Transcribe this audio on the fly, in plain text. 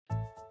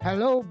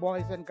Hello,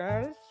 boys and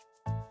girls.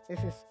 This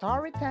is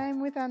Story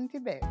Time with Auntie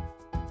Beth.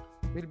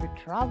 We'll be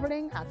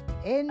traveling as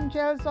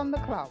angels on the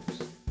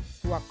clouds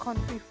to a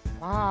country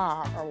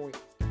far away.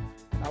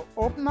 Now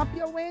open up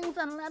your wings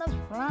and let us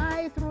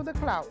fly through the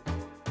clouds.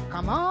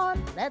 Come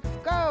on, let's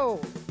go.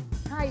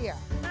 Higher,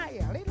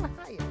 higher, a little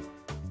higher.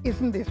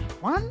 Isn't this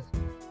fun?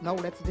 Now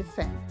let's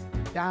descend.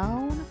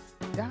 Down,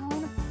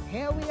 down.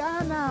 Here we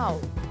are now.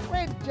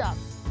 Great job.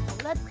 Now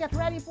let's get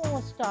ready for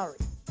our story.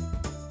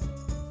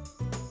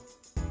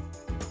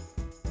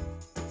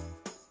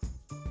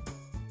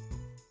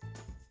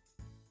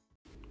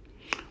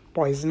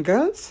 Boys and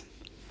girls,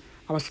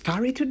 our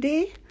story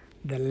today,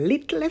 The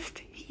Littlest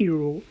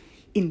Hero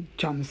in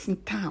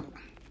Johnsontown.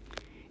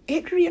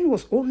 Adrian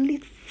was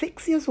only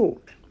 6 years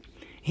old.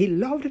 He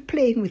loved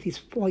playing with his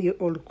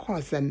 4-year-old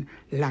cousin,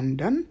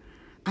 Landon,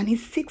 and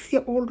his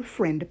 6-year-old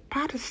friend,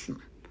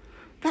 Patterson.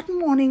 That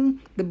morning,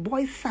 the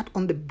boys sat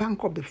on the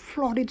bank of the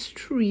flooded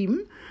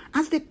stream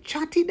as they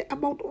chatted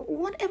about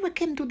whatever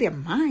came to their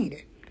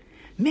mind.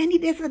 Many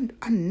days and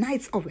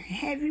nights of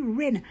heavy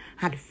rain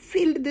had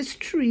filled the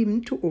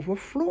stream to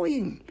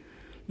overflowing.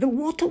 The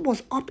water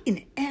was up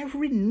in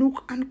every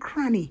nook and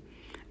cranny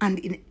and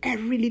in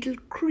every little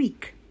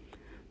creek.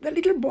 The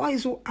little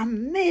boys were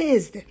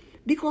amazed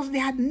because they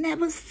had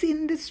never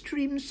seen the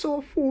stream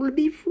so full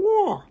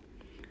before.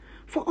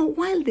 For a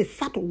while they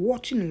sat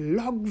watching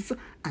logs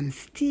and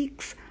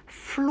sticks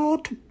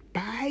float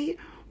by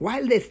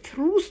while they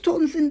threw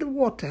stones in the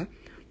water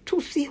to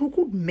see who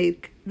could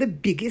make the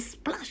biggest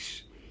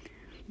splash.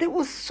 They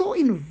were so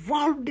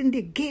involved in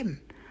the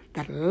game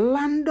that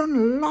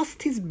Landon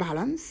lost his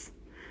balance,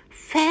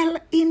 fell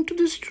into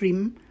the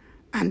stream,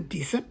 and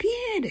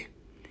disappeared.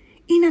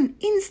 In an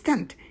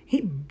instant,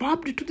 he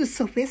bobbed to the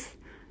surface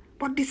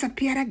but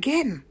disappeared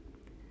again.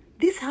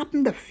 This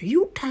happened a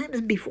few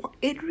times before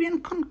Adrian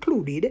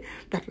concluded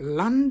that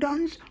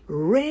Landon's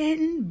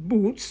rain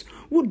boots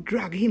would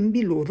drag him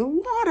below the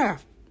water.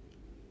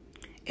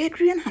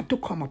 Adrian had to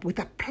come up with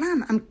a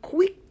plan, and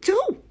quick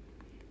too.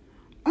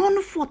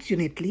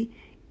 Unfortunately,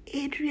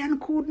 Adrian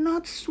could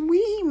not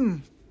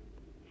swim.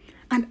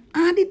 And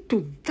added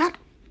to that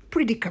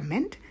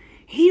predicament,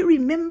 he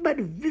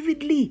remembered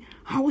vividly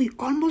how he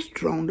almost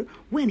drowned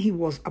when he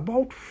was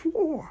about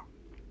 4.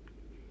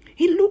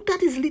 He looked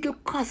at his little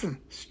cousin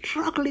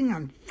struggling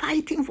and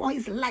fighting for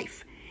his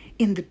life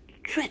in the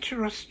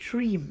treacherous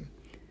stream.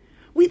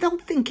 Without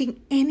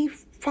thinking any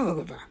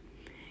further,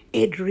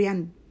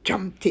 Adrian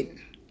jumped in.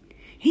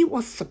 He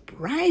was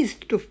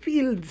surprised to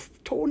feel the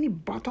stony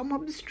bottom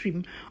of the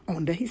stream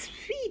under his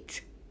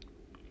feet.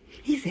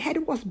 His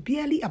head was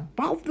barely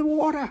above the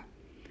water.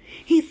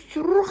 He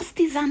thrust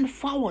his hand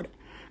forward,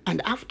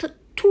 and after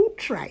 2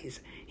 tries,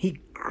 he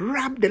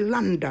grabbed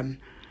Landon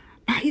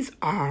by his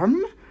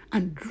arm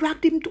and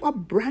dragged him to a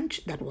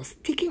branch that was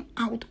sticking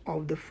out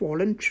of the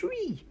fallen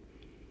tree.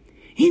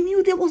 He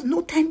knew there was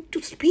no time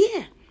to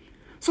spare.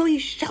 So he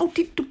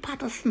shouted to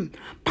Patterson,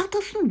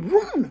 "Patterson,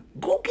 run!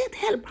 Go get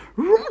help!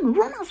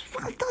 Run as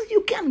fast as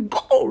you can!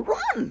 Go,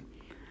 run!"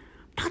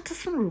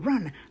 Patterson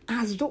ran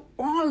as though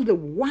all the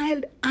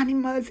wild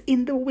animals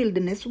in the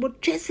wilderness were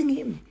chasing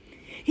him.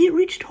 He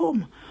reached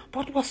home,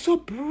 but was so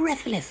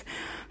breathless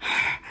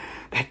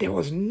that there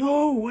was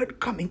no word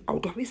coming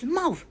out of his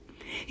mouth.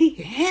 He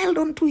held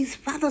onto his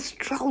father's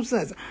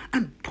trousers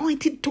and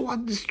pointed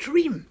toward the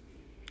stream.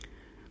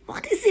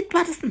 "What is it,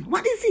 Patterson?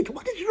 What is it?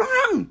 What is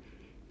wrong?"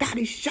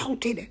 Daddy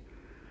shouted.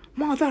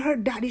 Mother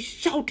heard Daddy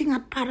shouting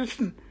at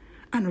Patterson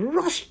and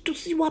rushed to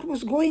see what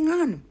was going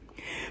on.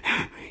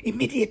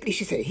 Immediately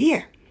she said,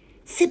 "Here,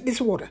 sip this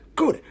water.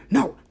 Good.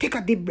 Now take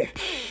a deep breath.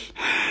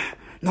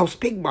 Now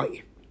speak,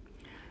 boy."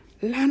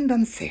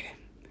 Landon said.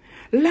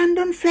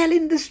 Landon fell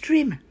in the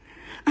stream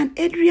and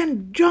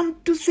Adrian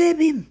jumped to save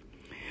him.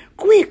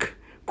 Quick,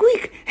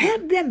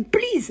 help them,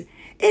 please.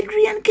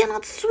 Adrian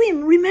cannot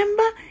swim,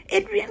 remember?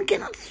 Adrian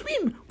cannot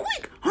swim.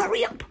 Quick,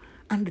 hurry up."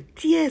 And the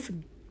tears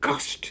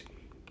gushed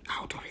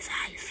out of his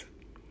eyes.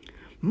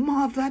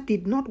 Mother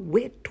did not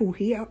wait to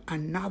hear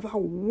another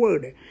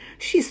word.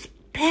 She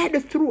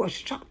sped through a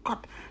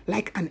shortcut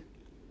like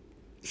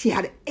she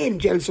had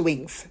angel's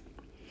wings.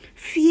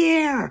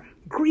 Fear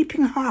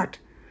gripping her heart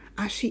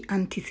as she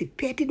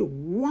anticipated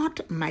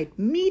what might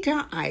meet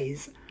her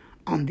eyes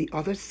on the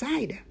other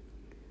side.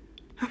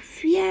 Her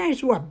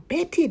fears were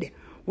abated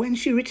when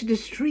she reached the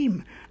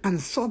stream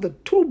and saw the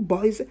 2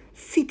 boys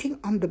sitting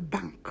on the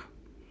bank.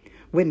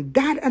 When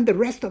Dad and the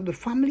rest of the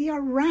family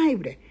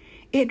arrived,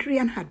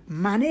 Adrian had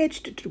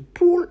managed to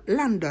pull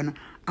Landon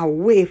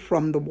away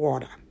from the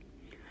water.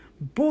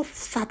 Both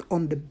sat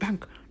on the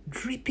bank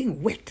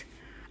dripping wet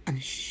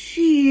and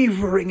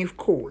shivering with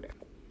cold.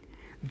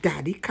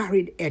 Daddy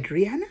carried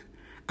Adrian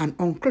and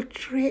Uncle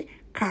Trey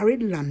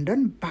carried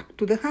Landon back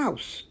to the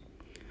house.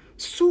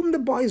 Soon the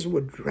boys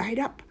were dried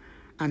up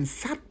and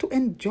sat to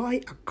enjoy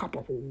a cup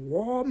of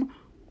warm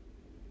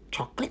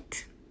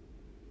chocolate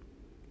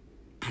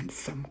and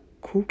some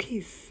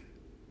cookies.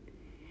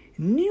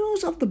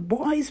 News of the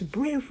boys'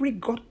 bravery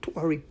got to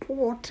a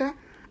reporter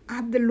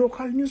at the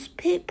local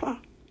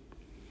newspaper.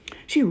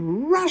 She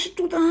rushed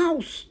to the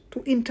house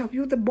to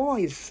interview the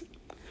boys.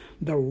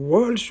 The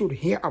world should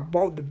hear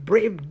about the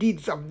brave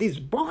deeds of these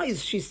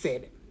boys, she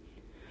said.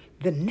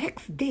 The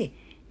next day,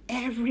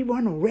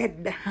 everyone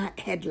read the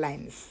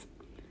headlines.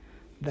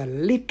 The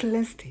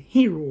littlest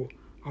hero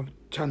of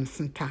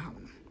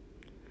Johnsontown.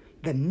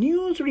 The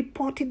news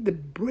reported the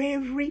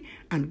bravery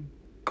and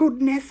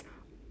goodness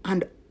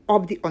and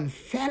of the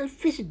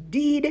unselfish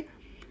deed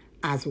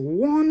as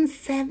one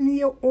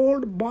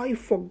 7-year-old boy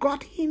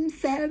forgot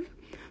himself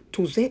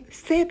to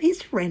save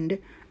his friend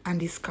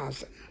and his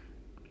cousin.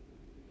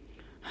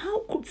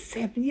 How could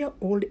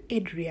 7-year-old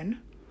Adrian,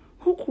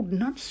 who could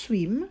not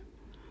swim,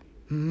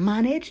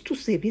 manage to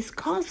save his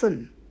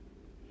cousin?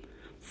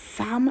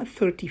 Psalm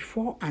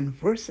 34 and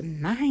verse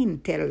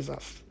 9 tells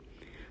us,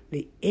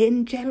 the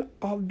angel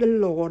of the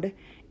Lord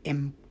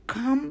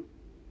encamps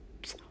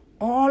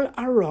all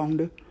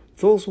around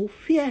those who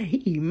fear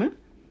him,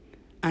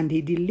 and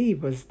he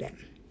delivers them.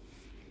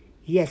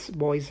 Yes,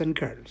 boys and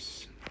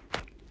girls,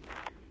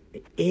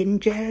 the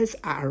angels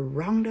are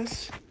around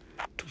us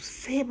to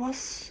save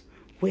us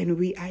when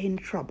we are in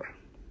trouble.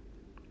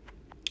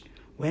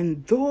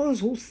 When those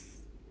who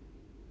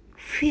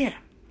fear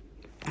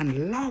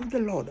and love the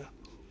Lord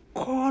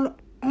call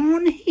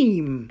on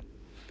him,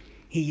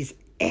 he is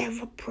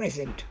ever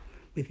present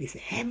with his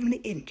heavenly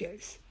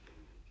angels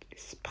to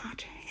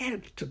dispatch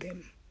help to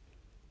them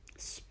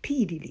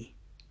speedily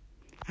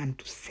and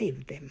to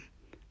save them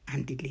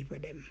and deliver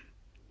them.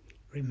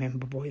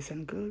 Remember, boys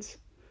and girls,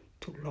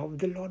 to love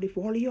the Lord with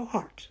all your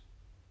heart,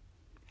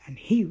 and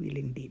he will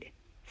indeed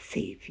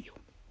save you.